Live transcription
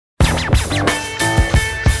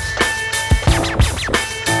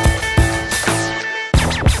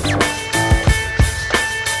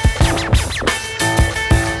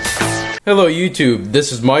Hello YouTube,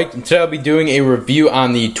 this is Mike, and today I'll be doing a review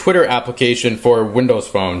on the Twitter application for Windows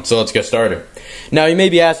Phone, so let's get started. Now you may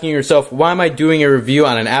be asking yourself, why am I doing a review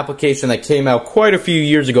on an application that came out quite a few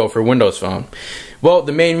years ago for Windows Phone? Well,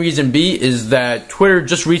 the main reason being is that Twitter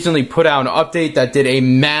just recently put out an update that did a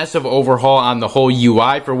massive overhaul on the whole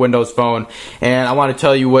UI for Windows Phone, and I want to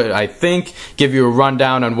tell you what I think, give you a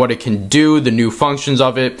rundown on what it can do, the new functions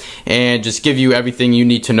of it, and just give you everything you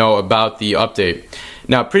need to know about the update.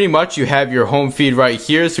 Now pretty much you have your home feed right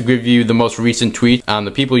here to give you the most recent tweet on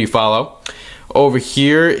the people you follow. Over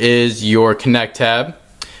here is your Connect tab.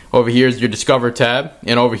 Over here is your Discover tab.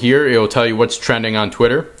 And over here it will tell you what's trending on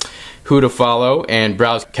Twitter, who to follow, and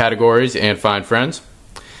browse categories and find friends.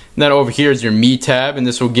 And then over here is your Me tab, and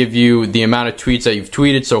this will give you the amount of tweets that you've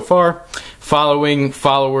tweeted so far, following,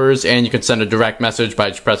 followers, and you can send a direct message by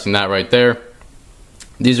just pressing that right there.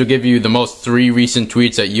 These will give you the most 3 recent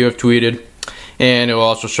tweets that you have tweeted. And it will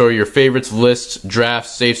also show your favorites, lists,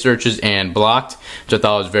 drafts, safe searches, and blocked, which I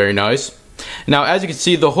thought was very nice. Now, as you can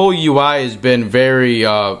see, the whole UI has been very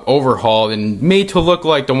overhauled and made to look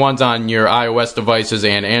like the ones on your iOS devices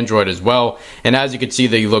and Android as well. And as you can see,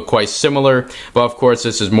 they look quite similar. But of course,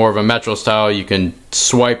 this is more of a Metro style. You can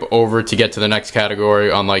swipe over to get to the next category.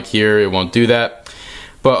 Unlike here, it won't do that.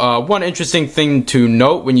 But one interesting thing to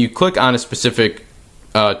note, when you click on a specific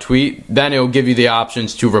tweet, then it will give you the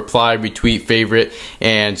options to reply, retweet, favorite,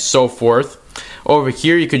 and so forth. Over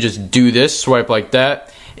here you could just do this, swipe like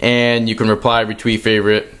that, and you can reply, retweet,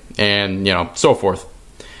 favorite, and so forth.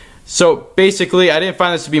 So basically I didn't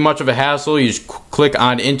find this to be much of a hassle. You just click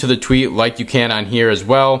on into the tweet like you can on here as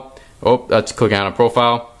well. Oh, that's clicking on a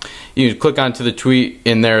profile. You can click onto the tweet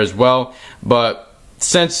in there as well, but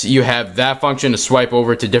since you have that function to swipe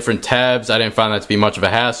over to different tabs, I didn't find that to be much of a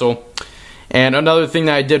hassle. And another thing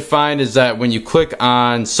that I did find is that when you click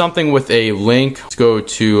on something with a link, let's go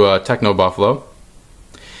to Techno Buffalo,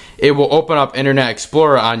 it will open up Internet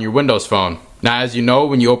Explorer on your Windows Phone. Now, as you know,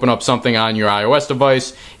 when you open up something on your iOS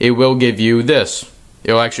device, it will give you this.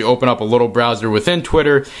 It will actually open up a little browser within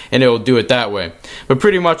Twitter, and it will do it that way. But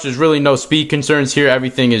pretty much there's really no speed concerns here.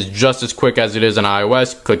 Everything is just as quick as it is on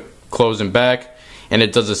iOS. Click close and back, and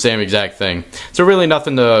it does the same exact thing. So really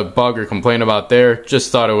nothing to bug or complain about there. Just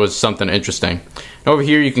thought it was something interesting. Over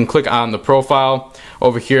here you can click on the profile.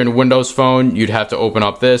 Over here in Windows Phone you'd have to open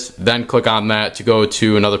up this, then click on that to go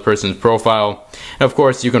to another person's profile. And of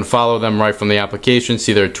course you can follow them right from the application,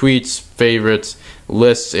 see their tweets, favorites,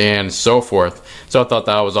 lists, and so forth. So I thought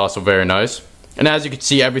that was also very nice. And as you can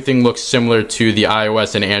see, everything looks similar to the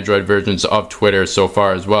iOS and Android versions of Twitter so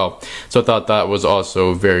far as well. So I thought that was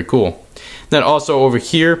also very cool. Then also over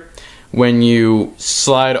here, when you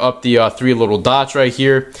slide up the 3 little dots right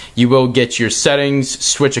here, you will get your settings,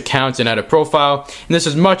 switch accounts, and edit profile. And this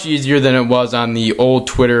is much easier than it was on the old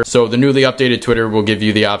Twitter. So the newly updated Twitter will give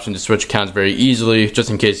you the option to switch accounts very easily, just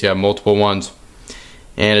in case you have multiple ones.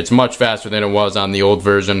 And it's much faster than it was on the old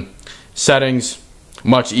version. Settings,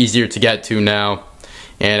 much easier to get to now,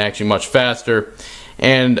 and actually much faster.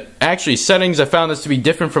 And actually settings, I found this to be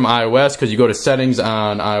different from iOS, because you go to settings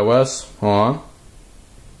on iOS, hold on,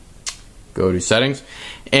 go to settings,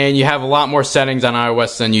 and you have a lot more settings on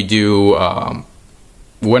iOS than you do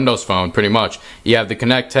Windows Phone, pretty much. You have the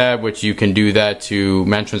Connect tab, which you can do that to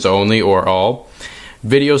mentions only or all.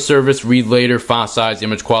 Video service, read later, font size,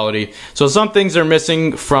 image quality. So some things are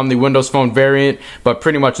missing from the Windows Phone variant, but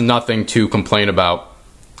pretty much nothing to complain about.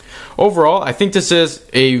 Overall, I think this is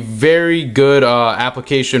a very good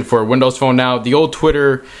application for Windows Phone now. The old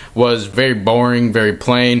Twitter was very boring, very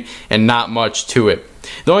plain, and not much to it.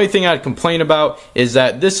 The only thing I'd complain about is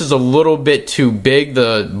that this is a little bit too big,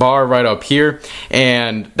 the bar right up here,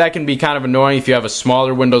 and that can be kind of annoying if you have a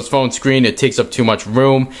smaller Windows Phone screen. It takes up too much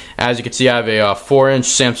room. As you can see, I have a 4-inch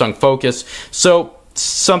Samsung Focus, so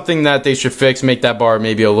something that they should fix, make that bar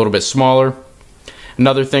maybe a little bit smaller.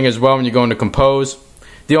 Another thing as well, when you go into Compose,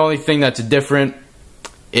 the only thing that's different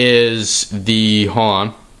is the,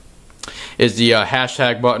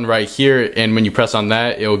 hashtag button right here, and when you press on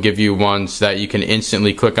that, it will give you ones that you can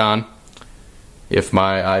instantly click on if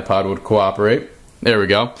my iPod would cooperate. There we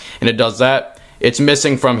go. And it does that. It's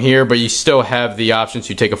missing from here, but you still have the option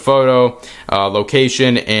to take a photo,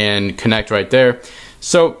 location, and connect right there.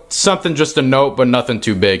 So something just a note, but nothing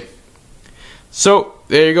too big. So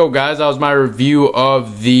there you go, guys. That was my review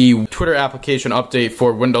of the Twitter application update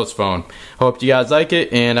for Windows Phone. Hope you guys like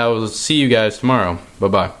it, and I will see you guys tomorrow.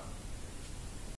 Bye-bye.